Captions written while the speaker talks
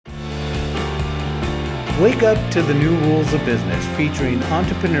Wake up to the new rules of business, featuring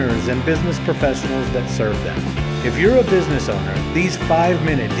entrepreneurs and business professionals that serve them. If you're a business owner, these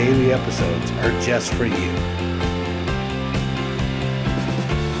 5-minute daily episodes are just for you.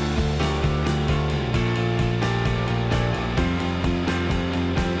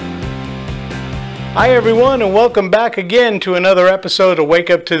 Hi everyone, and welcome back again to another episode of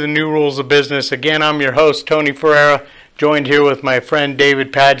Wake Up to the New Rules of Business. Again, I'm your host, Tony Ferreira, joined here with my friend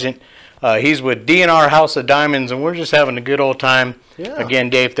David Padgett. He's with D&R House of Diamonds, and we're just having a good old time. Yeah. Again,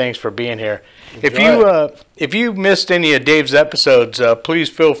 Dave, thanks for being here. If you missed any of Dave's episodes, please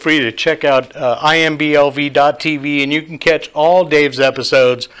feel free to check out imblv.tv, and you can catch all Dave's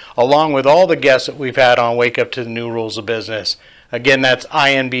episodes along with all the guests that we've had on Wake Up to the New Rules of Business. Again, that's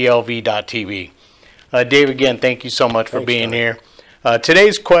imblv.tv. Dave, again, thank you so much for being here.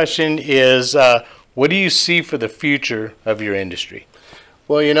 Today's question is, what do you see for the future of your industry?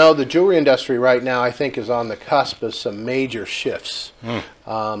 Well, you know, the jewelry industry right now, I think, is on the cusp of some major shifts.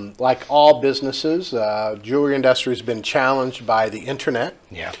 Like all businesses, jewelry industry has been challenged by the internet.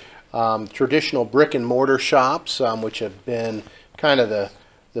 Yeah. Traditional brick and mortar shops, which have been kind of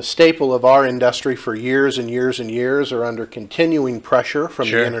the staple of our industry for years and years and years, are under continuing pressure from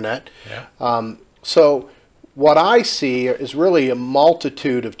the internet. Yeah. So what I see is really a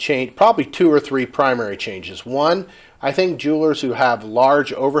multitude of change, probably 2 or 3 primary changes. One, I think jewelers who have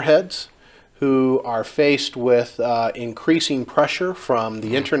large overheads, who are faced with increasing pressure from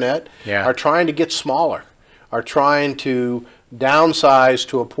the internet, are trying to get smaller, are trying to downsize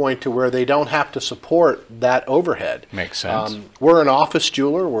to a point to where they don't have to support that overhead. Makes sense. We're an office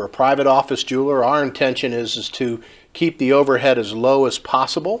jeweler. We're a private office jeweler. Our intention is to keep the overhead as low as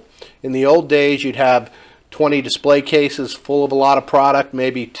possible. In the old days, you'd have 20 display cases full of a lot of product,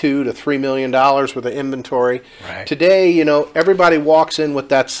 maybe $2 to $3 million worth of inventory. Right. Today, you know, everybody walks in with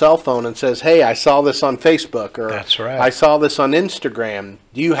that cell phone and says, hey, I saw this on Facebook, or that's right, I saw this on Instagram.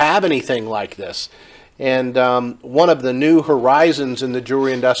 Do you have anything like this? And one of the new horizons in the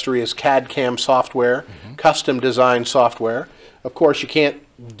jewelry industry is CAD/CAM software, custom design software. Of course, you can't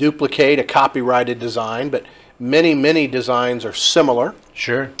duplicate a copyrighted design, but many designs are similar.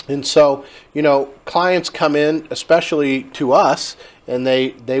 Sure. And so, you know, clients come in, especially to us, and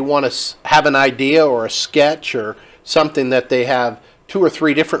they want to have an idea or a sketch or something that they have 2 or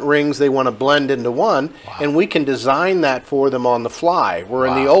 3 different rings they want to blend into one, and we can design that for them on the fly, where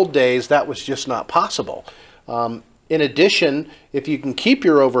in the old days that was just not possible. In addition, if you can keep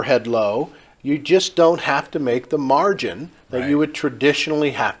your overhead low, you just don't have to make the margin that you would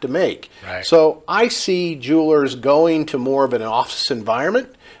traditionally have to make. Right. So I see jewelers going to more of an office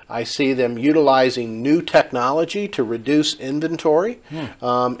environment. I see them utilizing new technology to reduce inventory.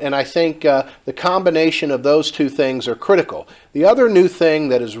 And I think the combination of those 2 things are critical. The other new thing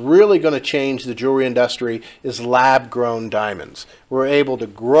that is really going to change the jewelry industry is lab-grown diamonds. We're able to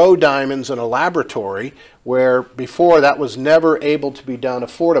grow diamonds in a laboratory where before that was never able to be done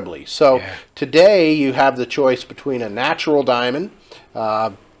affordably. So today you have the choice between a natural diamond,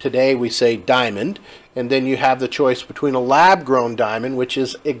 today we say diamond, and then you have the choice between a lab-grown diamond, which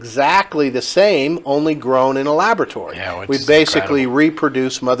is exactly the same, only grown in a laboratory. Yeah, we basically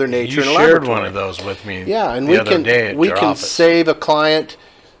reproduce Mother Nature in a laboratory. You shared one of those with me. Yeah, and we can save a client,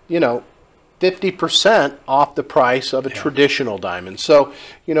 you know, 50% off the price of a traditional diamond. So,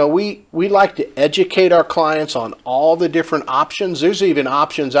 you know, we like to educate our clients on all the different options. There's even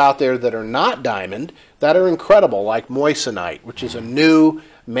options out there that are not diamond that are incredible, like moissanite, which is a new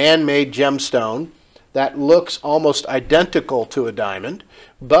man-made gemstone that looks almost identical to a diamond,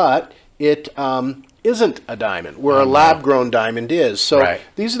 but it isn't a diamond, where a lab-grown diamond is. So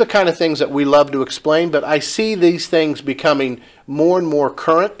these are the kind of things that we love to explain, but I see these things becoming more and more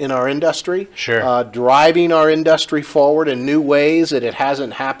current in our industry, driving our industry forward in new ways that it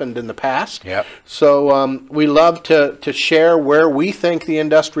hasn't happened in the past. So we love to share where we think the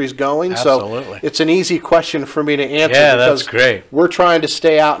industry is going. Absolutely. So it's an easy question for me to answer that's because great. We're trying to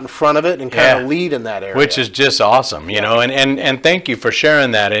stay out in front of it and kind of lead in that area. Which is just awesome, you know, and thank you for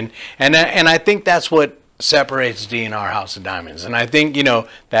sharing that. And I think that's what separates D&R House of Diamonds. And I think, you know,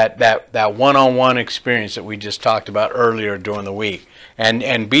 that one-on-one experience that we just talked about earlier during the week,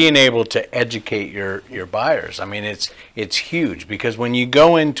 and being able to educate your buyers. I mean, it's huge, because when you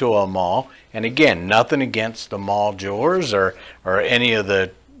go into a mall, and again, nothing against the mall jewelers or any of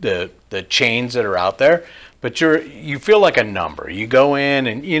the chains that are out there, but you feel like a number. You go in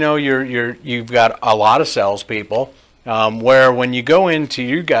and, you know, you've got a lot of salespeople. Where when you go into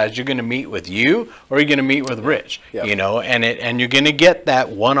you guys, you're going to meet with you, or you're going to meet with Rich, you know, and you're going to get that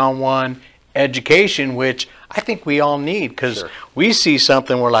one-on-one education, which I think we all need, because Sure. we see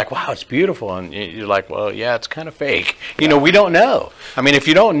something, we're like, wow, it's beautiful, and you're like, well, yeah, it's kind of fake. You know, we don't know. I mean, if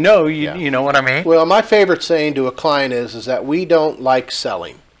you don't know, you know what I mean? Well, my favorite saying to a client is that we don't like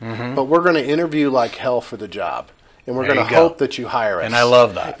selling, but we're going to interview like hell for the job. And we're There going to you go. hope that you hire us. And I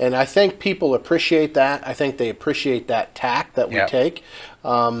love that. And I think people appreciate that. I think they appreciate that tact that we Yep. take.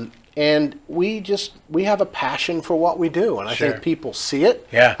 And we have a passion for what we do. And I Sure. think people see it.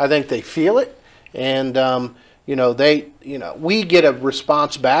 Yeah. I think they feel it. And, we get a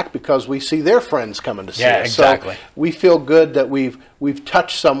response back because we see their friends coming to see Yeah, us. exactly. So we feel good that we've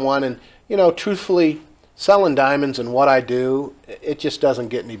touched someone. And, truthfully, selling diamonds and what I do, it just doesn't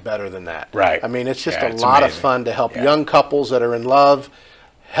get any better than that. Right. I mean, it's just Yeah, a it's lot of amazing. fun to help Yeah. young couples that are in love,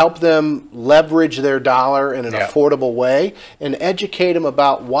 help them leverage their dollar in an Yeah. affordable way, and educate them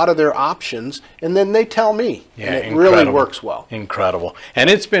about what are their options, and then they tell me. Yeah, and it incredible. really works well. Incredible. And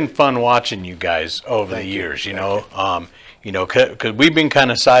it's been fun watching you guys over the Thank you. years, you Thank know. Because we've been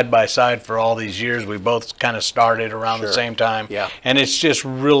kind of side by side for all these years. We both kind of started around the Sure. same time. Yeah. And it's just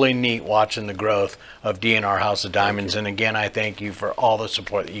really neat watching the growth of DNR House of Diamonds. And again, I thank you for all the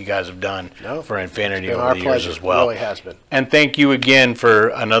support that you guys have done No, for Infinity it's been over our the years pleasure. as well. It really has been. And thank you again for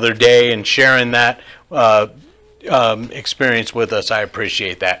another day and sharing that experience with us. I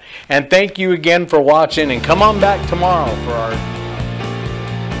appreciate that. And thank you again for watching. And come on back tomorrow for our